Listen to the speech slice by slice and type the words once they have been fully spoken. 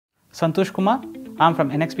Santhosh Kumar. I'm from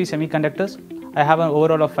NXP Semiconductors. I have an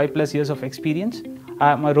overall of 5+ years of experience.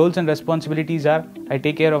 My roles and responsibilities are I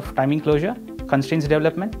take care of timing closure, constraints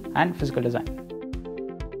development, and physical design.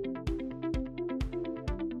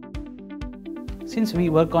 Since we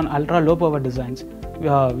work on ultra-low power designs,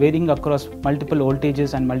 varying across multiple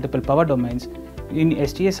voltages and multiple power domains, in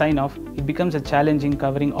STA sign-off, it becomes a challenge in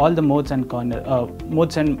covering all the modes and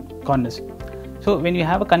corners. So when you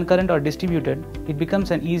have a concurrent or distributed, it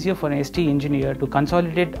becomes easier for an STA engineer to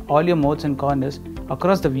consolidate all your modes and corners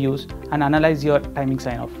across the views and analyze your timing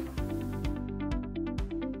sign-off.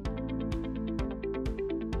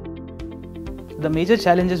 The major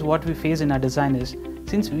challenges what we face in our design is,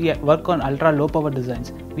 since we work on ultra-low power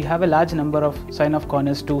designs, we have a large number of sign-off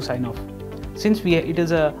corners to sign-off. Since it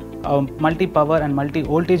is a multi-power and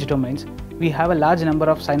multi-voltage domains, we have a large number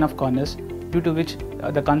of sign-off corners, due to which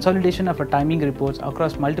the consolidation of a timing reports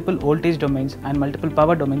across multiple voltage domains and multiple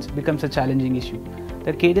power domains becomes a challenging issue.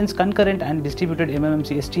 The Cadence concurrent and distributed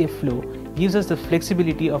MMMC STA flow gives us the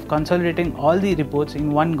flexibility of consolidating all the reports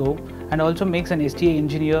in one go and also makes an STA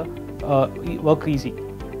engineer work easy.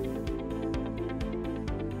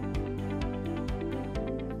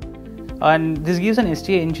 And this gives an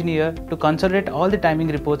STA engineer to consolidate all the timing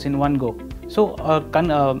reports in one go. So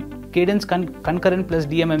Cadence concurrent plus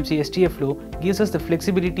DMMC STA flow gives us the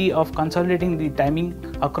flexibility of consolidating the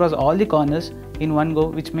timing across all the corners in one go,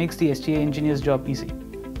 which makes the STA engineer's job easy.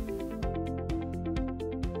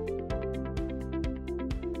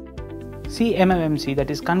 MMMC, that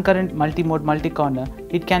is concurrent multi-mode multi-corner,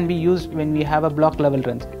 it can be used when we have a block level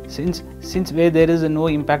runs, since where there is no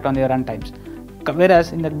impact on their runtimes.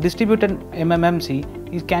 Whereas in the distributed MMMC,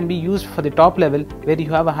 it can be used for the top level where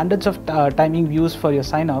you have hundreds of timing views for your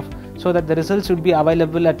sign-off, so that the results would be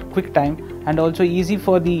available at quick time and also easy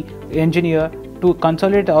for the engineer to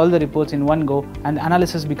consolidate all the reports in one go, and the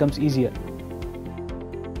analysis becomes easier.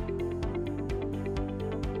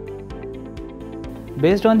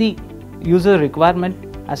 Based on the user requirement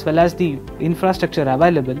as well as the infrastructure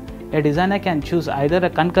available, a designer can choose either a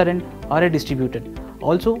concurrent or a distributed.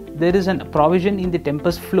 Also, there is a provision in the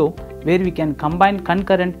Tempest flow where we can combine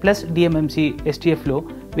concurrent plus DMMC STA flow,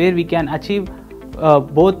 where we can achieve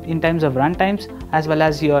both in terms of runtimes as well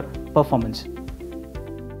as your performance.